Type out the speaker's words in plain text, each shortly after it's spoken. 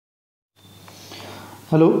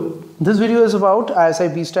Hello, this video is about ISI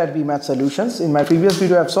B.STAT B.MATH solutions. In my previous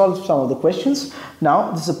video, I have solved some of the questions.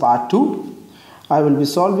 Now, this is part 2. I will be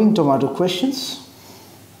solving tomato questions.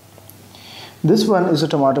 This one is a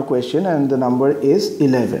tomato question and the number is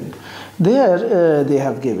 11. There they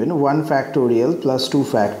have given 1 factorial plus 2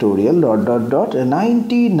 factorial ...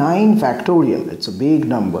 99 factorial. It's a big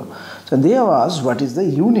number. So they have asked what is the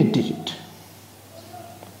unit digit.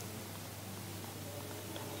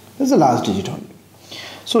 This is the last digit only.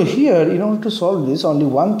 So here, in order to solve this, only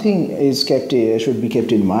one thing is should be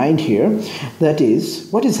kept in mind here. That is,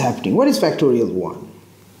 what is happening? What is factorial 1?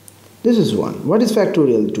 This is 1. What is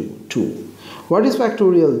factorial 2? 2. What is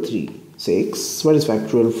factorial 3? 6. What is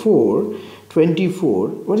factorial 4? 24.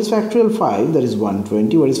 What is factorial 5? That is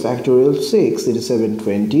 120. What is factorial 6? It is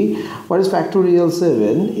 720. What is factorial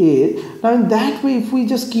 7? 8. Now in that way, if we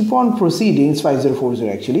just keep on proceeding, it's 5040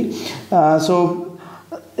 actually.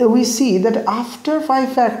 We see that after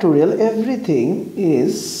 5 factorial, everything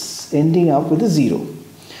is ending up with a 0.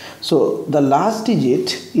 So the last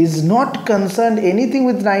digit is not concerned anything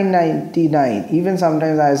with 999. Even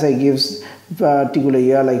sometimes ISI gives particular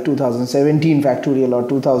year like 2017 factorial or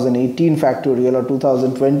 2018 factorial or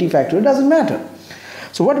 2020 factorial, it doesn't matter.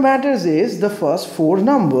 So what matters is the first 4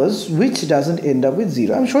 numbers which doesn't end up with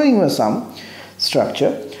 0. I'm showing you some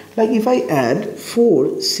structure. Like if I add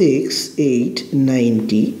 4, 6, 8,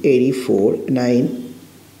 90, 84, 9,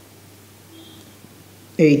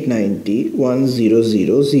 890, 1, 0,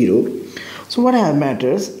 0, 0. So what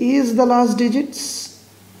matters is the last digits.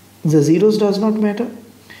 The zeros does not matter.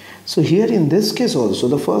 So here in this case also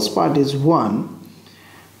the first part is 1,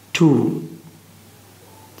 2,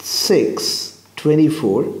 6,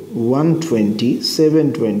 24, 120,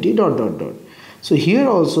 720, ... So here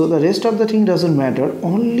also the rest of the thing doesn't matter,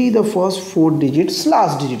 only the first 4 digits,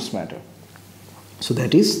 last digits matter. So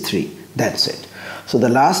that is 3, that's it. So the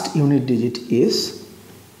last unit digit is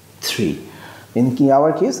 3. In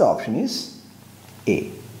our case the option is A.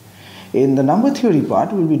 In the number theory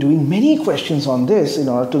part we will be doing many questions on this in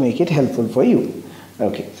order to make it helpful for you.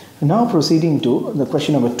 Okay, now proceeding to the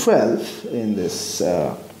question number 12 in this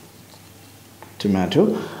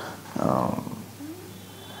tomato.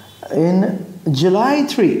 In July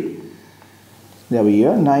 3, there we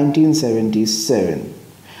are, 1977,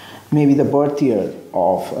 maybe the birth year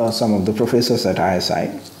of some of the professors at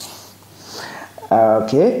ISI.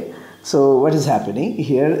 Okay, so what is happening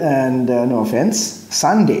here? And no offense,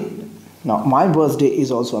 Sunday. Now my birthday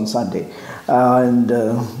is also on Sunday,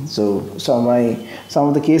 so some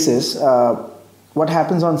of the cases, what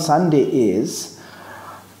happens on Sunday is,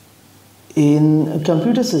 in a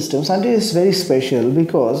computer system, Sunday is very special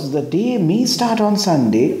because the day may start on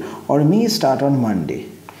Sunday or may start on Monday.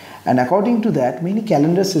 And according to that, many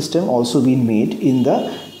calendar systems also been made in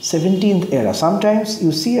the 17th era. Sometimes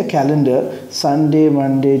you see a calendar Sunday,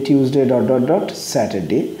 Monday, Tuesday, ...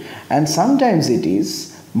 Saturday. And sometimes it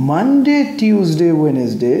is Monday, Tuesday,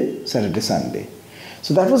 Wednesday, Saturday, Sunday.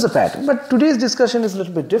 So that was the pattern. But today's discussion is a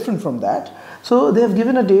little bit different from that. So they have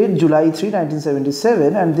given a date July 3,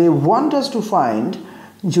 1977 and they want us to find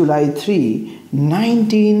July 3,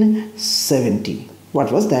 1970.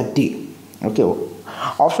 What was that day? Okay.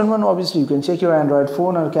 Option 1, obviously you can check your Android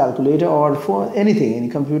phone or calculator or for anything, any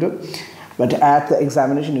computer. But at the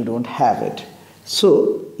examination you don't have it.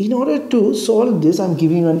 So in order to solve this, I'm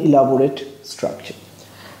giving you an elaborate structure.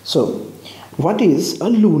 So what is a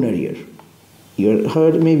lunar year? You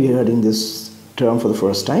maybe hearing this term for the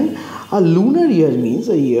first time. A lunar year means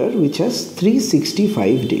a year which has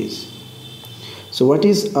 365 days. So what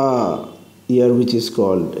is a year which is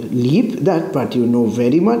called leap? That part you know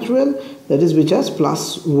very much well. That is which has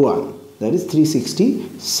 +1. That is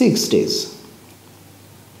 366 days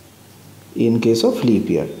in case of leap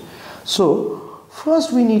year. So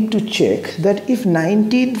first we need to check that if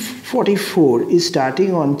 1944 is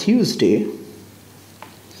starting on Tuesday,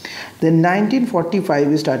 then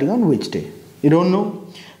 1945 is starting on which day? You don't know?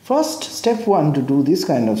 First, step 1 to do this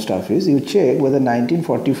kind of stuff is you check whether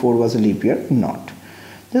 1944 was a leap year or not.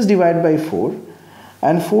 Just divide by 4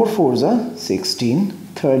 and 4 4s are 16,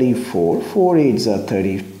 34, 4 8s are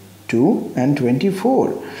 32 and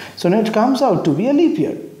 24. So now it comes out to be a leap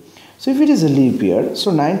year. So if it is a leap year, so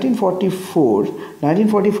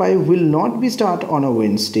 1945 will not be start on a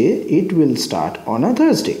Wednesday, it will start on a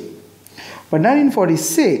Thursday. But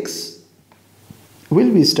 1946 will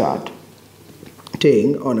be starting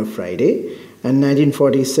on a Friday, and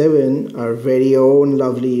 1947, our very own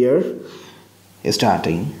lovely year, is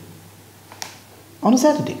starting on a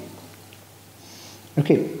Saturday.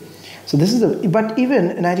 Okay, So this is the, but even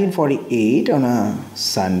 1948 on a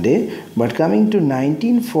Sunday, but coming to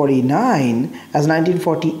 1949, as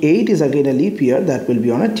 1948 is again a leap year, that will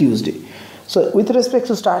be on a Tuesday. So with respect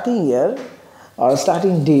to starting year or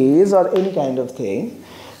starting days or any kind of thing,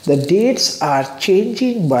 the dates are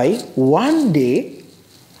changing by 1 day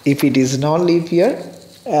if it is non-leap year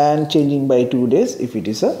and changing by 2 days if it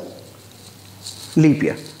is a leap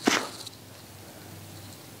year.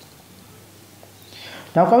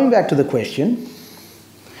 Now coming back to the question,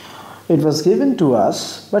 it was given to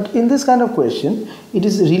us, but in this kind of question, it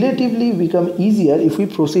is relatively become easier if we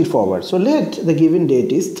proceed forward. So let the given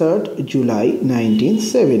date is 3rd July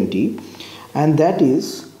 1970, and that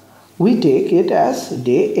is, we take it as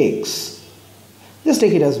day X. Just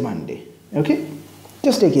take it as Monday, okay?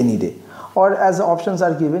 Just take any day. Or as the options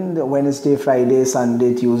are given, the Wednesday, Friday,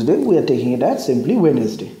 Sunday, Tuesday, we are taking it as simply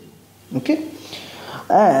Wednesday, okay?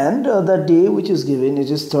 And the day which is given, it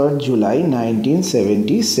is 3rd July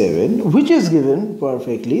 1977, which is given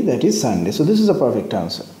perfectly, that is Sunday. So this is a perfect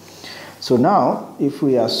answer. So now, if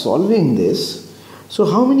we are solving this, so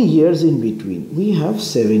how many years in between? We have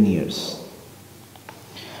 7 years.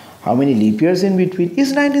 How many leap years in between?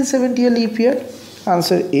 Is 1970 a leap year?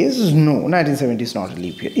 Answer is no, 1970 is not a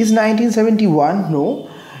leap year. Is 1971? No.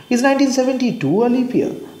 Is 1972 a leap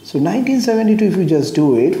year? So 1972, if you just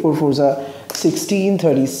do it, 4 4s are 16,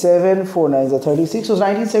 37, 4 9s are 36. So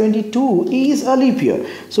 1972 is a leap year.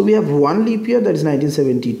 So we have one leap year, that is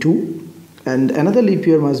 1972, and another leap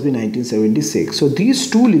year must be 1976. So these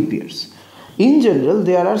two leap years. In general,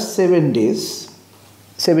 there are 7 days,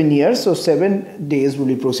 7 years. So 7 days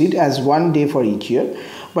will proceed as 1 day for each year.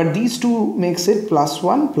 But these two makes it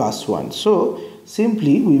 +1. So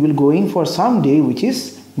simply we will going for some day which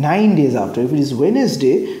is 9 days after. If it is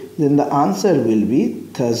Wednesday, then the answer will be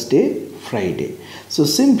Thursday, Friday. So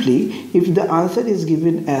simply, if the answer is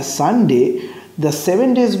given as Sunday, the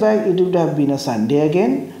 7 days back it would have been a Sunday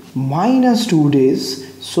again, minus 2 days.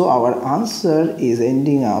 So our answer is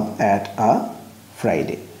ending up at a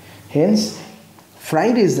Friday. Hence,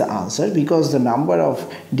 Friday is the answer because the number of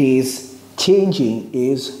days changing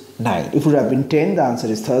is 9. If it would have been 10, the answer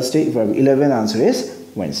is Thursday. If it would have been 11, the answer is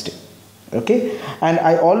Wednesday. Okay, and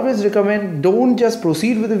I always recommend, don't just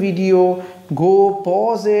proceed with the video, go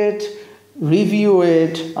pause it, review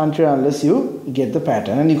it until unless you get the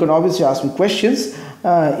pattern. And you can obviously ask me questions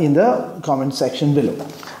in the comment section below.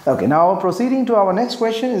 Okay, now proceeding to our next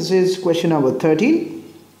question, is question number 13.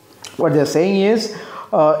 What they're saying is,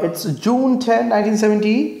 it's June 10,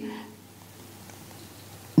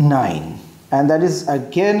 1979, and that is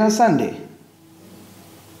again a Sunday.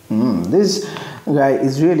 This guy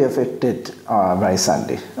is really affected by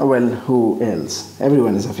Sunday. Well, who else?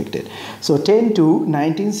 Everyone is affected. So 10 to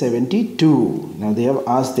 1972. Now they have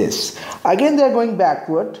asked this. Again they are going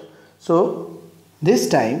backward. So this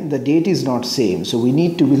time the date is not same. So we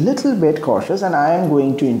need to be little bit cautious, and I am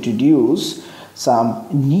going to introduce some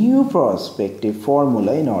new perspective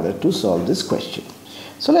formula in order to solve this question.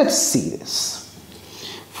 So let's see this.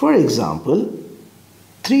 For example,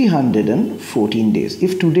 314 days.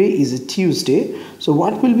 If today is a Tuesday, so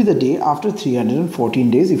what will be the day after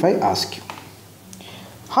 314 days if I ask you?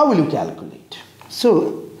 How will you calculate?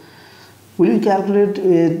 So, will you calculate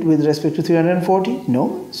it with respect to 340?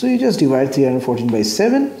 No. So you just divide 314 by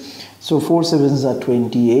 7. So 4 7s are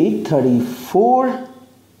 28, 34.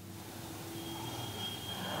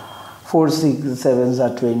 4 6 7s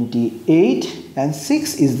are 28, and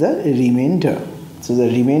 6 is the remainder. So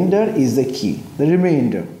the remainder is the key, the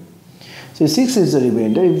remainder. So 6 is the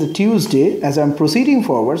remainder. If the Tuesday, as I am proceeding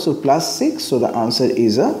forward, so +6, so the answer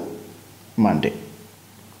is a Monday.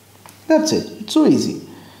 That's it. It's so easy.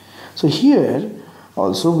 So here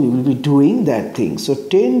also we will be doing that thing. So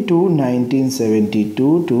 10 to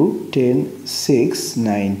 1972 to 10/6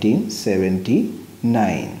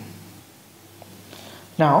 1979.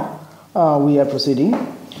 Now we are proceeding.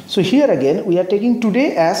 So here again we are taking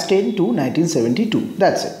today as 10 to 1972.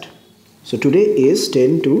 That's it. So today is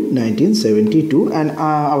 10 to 1972, and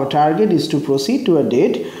our target is to proceed to a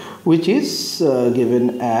date which is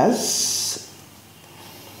given as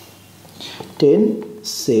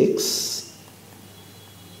 10/6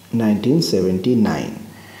 1979.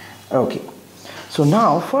 Okay. So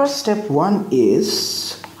now first step 1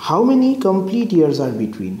 is, how many complete years are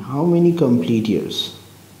between? How many complete years?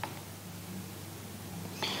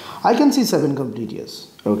 I can see 7 complete years.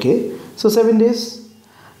 Okay, so 7 days.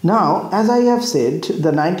 Now, as I have said,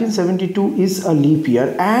 the 1972 is a leap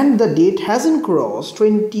year and the date hasn't crossed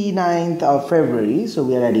 29th of February, so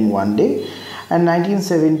we are adding 1 day, and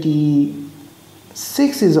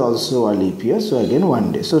 1976 is also a leap year, so again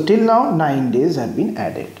 1 day. So till now 9 days have been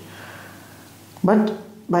added. But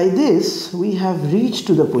by this we have reached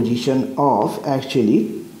to the position of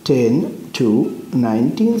actually 10 to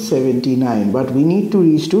 1979, but we need to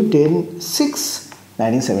reach to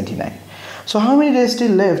 10/6/1979. So how many days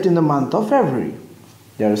still left in the month of February?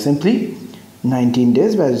 There are simply 19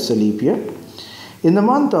 days, but it's a leap year. In the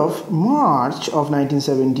month of March of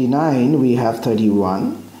 1979 we have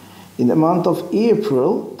 31. In the month of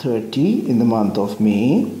April 30. In the month of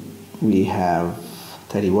May we have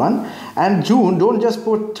 31, and June, don't just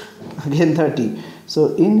put again 30.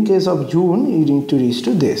 So in case of June you need to reach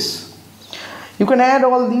to this. You can add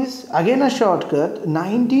all these. Again a shortcut.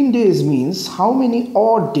 19 days means how many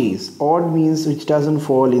odd days? Odd means which doesn't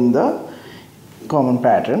fall in the common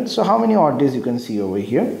pattern. So how many odd days you can see over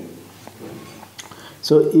here?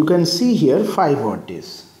 So you can see here 5 odd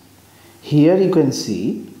days. Here you can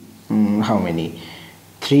see how many?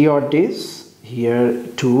 3 odd days. Here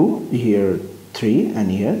 2, here 3, and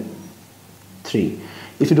here 3.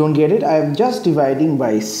 If you don't get it, I am just dividing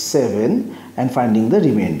by 7 and finding the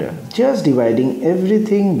remainder. Just dividing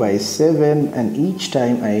everything by 7, and each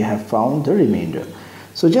time I have found the remainder.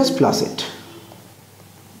 So just plus it.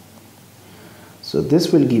 So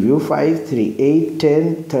this will give you 5, 3, 8,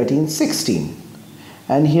 10, 13, 16.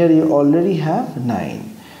 And here you already have 9.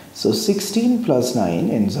 So 16 plus 9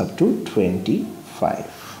 ends up to 25.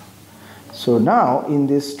 So now in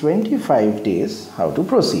this 25 days, how to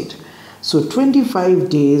proceed? So 25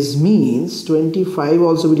 days means 25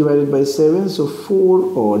 also be divided by 7, so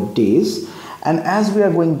 4 odd days. And as we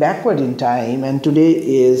are going backward in time, and today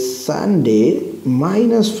is Sunday,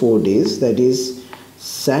 minus 4 days, that is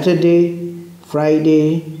Saturday,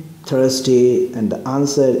 Friday, Thursday, and the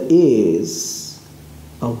answer is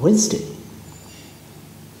a Wednesday.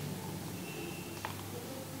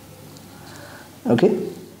 Okay.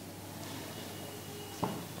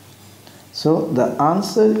 So the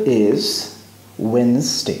answer is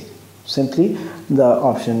Wednesday. Simply the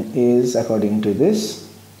option is according to this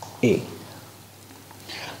A.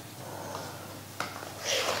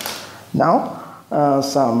 Now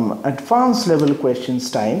some advanced level questions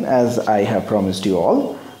time, as I have promised you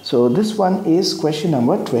all. So this one is question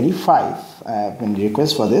number 25. I have been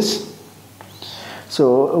request for this.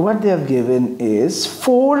 So what they have given is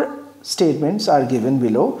 4 statements are given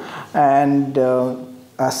below, and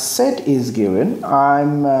a set is given.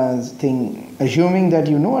 I'm assuming that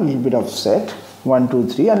you know a little bit of set 1, 2,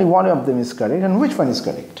 3. Only one of them is correct, and which one is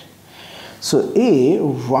correct? So A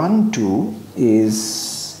 1, 2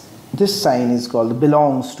 is, this sign is called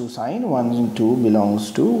belongs to sign. 1 and 2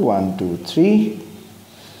 belongs to 1, 2, 3.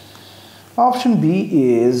 Option B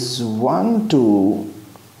is 1, 2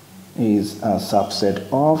 is a subset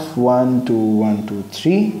of 1, 2, 1, 2,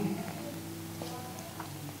 3.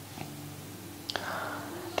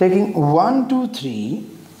 Taking 1, 2, 3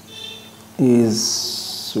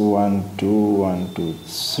 is 1, 2, 1, 2,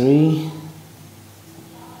 3.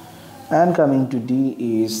 And coming to D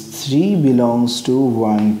is 3 belongs to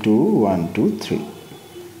 1, 2, 1, 2, 3.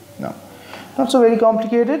 Now, not so very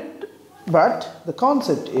complicated, but the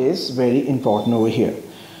concept is very important over here.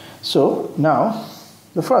 So now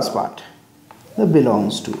the first part, the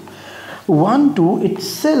belongs to. 1, 2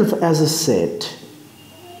 itself as a set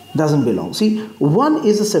doesn't belong. See, 1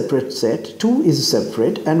 is a separate set, 2 is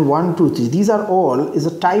separate, and 1, 2, 3. These are all is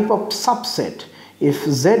a type of subset. If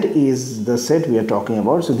Z is the set we are talking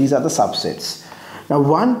about, so these are the subsets. Now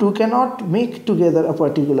 1, 2 cannot make together a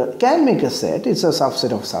particular, can make a set, it's a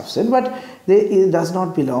subset of subset, but it does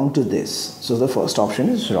not belong to this. So the first option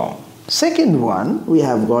is wrong. Second one, we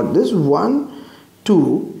have got this 1,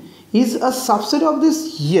 2 is a subset of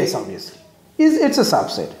this. Yes, obviously. It's a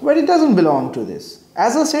subset, but it doesn't belong to this.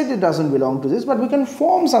 As I said, it doesn't belong to this, but we can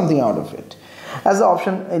form something out of it. As the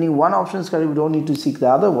option, any one option is correct, we don't need to seek the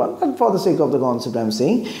other one, but for the sake of the concept I am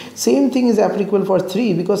saying, same thing is applicable for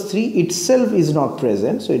 3, because 3 itself is not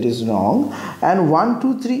present, so it is wrong, and 1,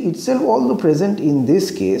 2, 3 itself although present in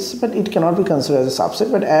this case, but it cannot be considered as a subset,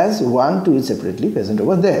 but as 1, 2 is separately present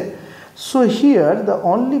over there. So here the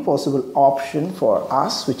only possible option for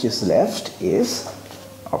us which is left is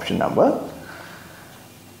option number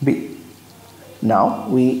B. Now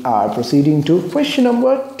we are proceeding to question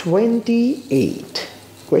number 28.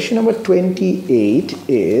 Question number 28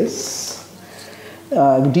 is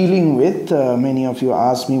dealing with, many of you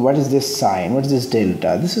asked me, what is this sign, what is this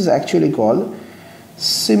delta? This is actually called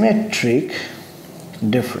symmetric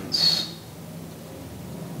difference.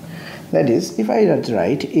 That is, if I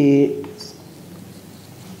write A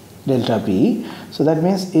delta B, so that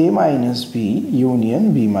means A minus B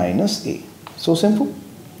union B minus A. So simple.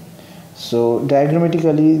 So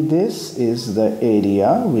diagrammatically this is the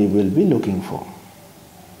area we will be looking for.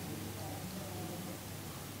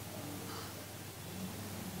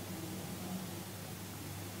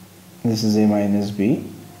 this is A minus B,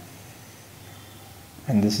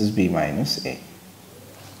 and this is B minus A.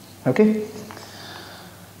 Okay.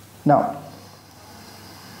 Now,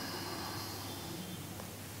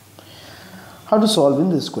 how to solve in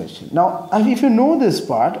this question? Now, if you know this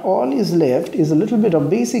part, all is left is a little bit of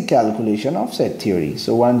basic calculation of set theory.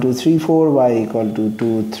 So 1, 2, 3, 4, y equal to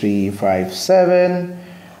 2, 3, 5, 7,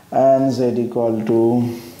 and z equal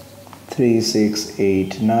to 3, 6,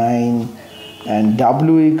 8, 9, and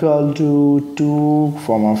w equal to 2,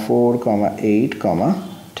 4, 8,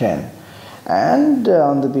 10. And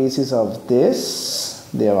on the basis of this,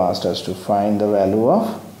 they have asked us to find the value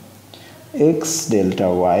of x delta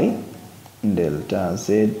y, delta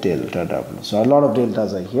z, delta w. So a lot of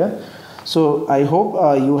deltas are here. So I hope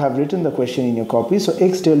you have written the question in your copy. So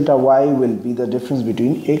x delta y will be the difference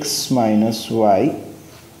between x minus y.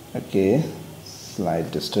 Okay,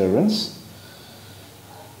 slight disturbance.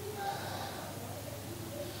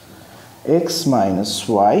 X minus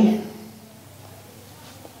y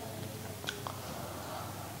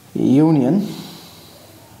union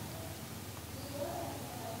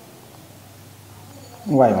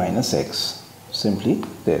y minus x, simply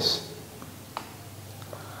this.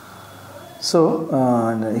 So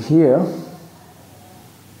here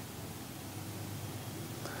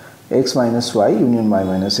x minus y union y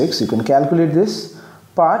minus x, you can calculate this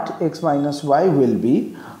part. X minus y will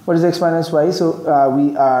be, what is x minus y? So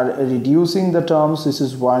we are reducing the terms. This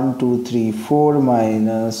is 1, 2, 3, 4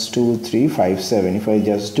 minus 2, 3, 5, 7. If I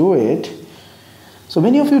just do it, so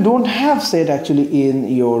many of you don't have set actually in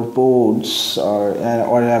your boards or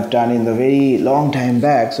have done in the very long time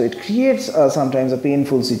back. So it creates sometimes a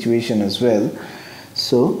painful situation as well.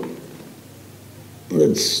 So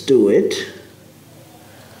let's do it.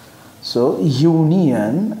 So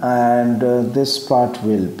union, and this part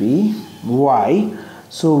will be y.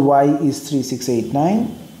 So y is 3, 6, 8,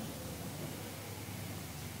 9,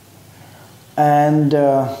 and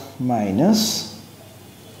minus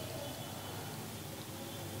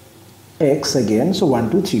x again, so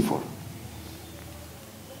 1, 2, 3, 4.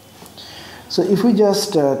 So if we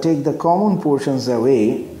just take the common portions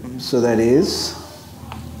away, so that is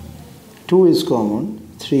 2 is common,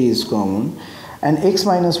 3 is common, and x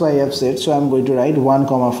minus y I have said, so I am going to write 1,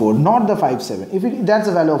 4, not the 5, 7. If that's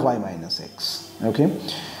the value of y minus x. Okay,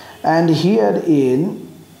 and here in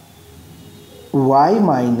y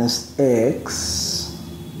minus x,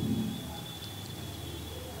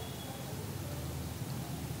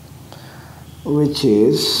 which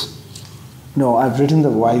is, no, I've written the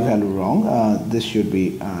y value wrong. This should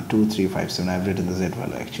be 2, 3, 5, 7. I've written the z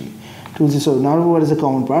value actually. 2, 3, so now what is the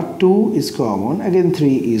common part? 2 is common, again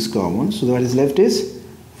 3 is common, so what is left is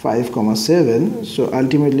 5, 7. So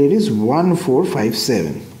ultimately it is 1, 4, 5,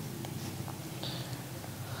 7.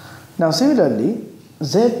 Now similarly,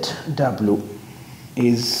 ZW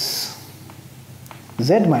is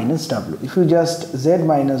Z minus W. If you just Z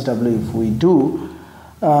minus W, if we do,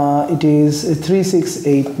 it is 3, 6,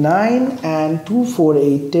 8, 9 and 2, 4,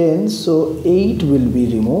 8, 10. So 8 will be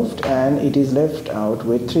removed and it is left out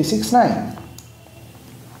with 3, 6, 9.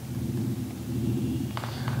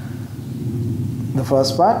 The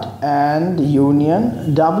first part, and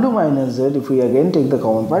union W minus Z, if we again take the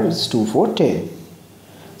common part, it's 2, 4, 10.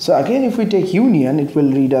 So again, if we take union, it will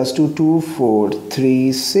lead us to 2, 4,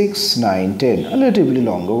 3, 6, 9, 10, a relatively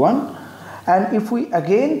longer one. And if we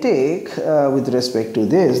again take with respect to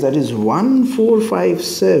this, that is 1, 4, 5,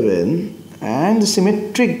 7 and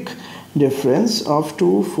symmetric difference of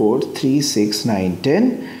 2, 4, 3, 6, 9,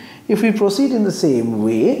 10. If we proceed in the same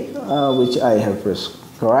way, which I have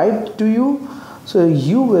prescribed to you, so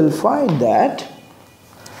you will find that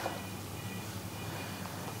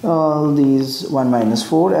these 1 minus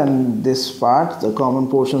 4 and this part, the common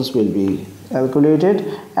portions will be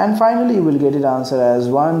calculated, and finally you will get it answer as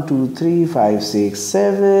 1, 2, 3, 5, 6,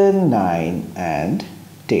 7, 9 and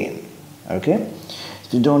 10. Okay,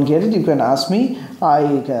 if you don't get it, you can ask me.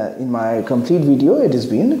 In my complete video it has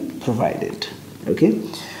been provided. Okay,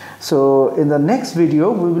 so in the next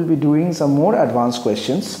video we will be doing some more advanced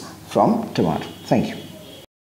questions from tomato. Thank you.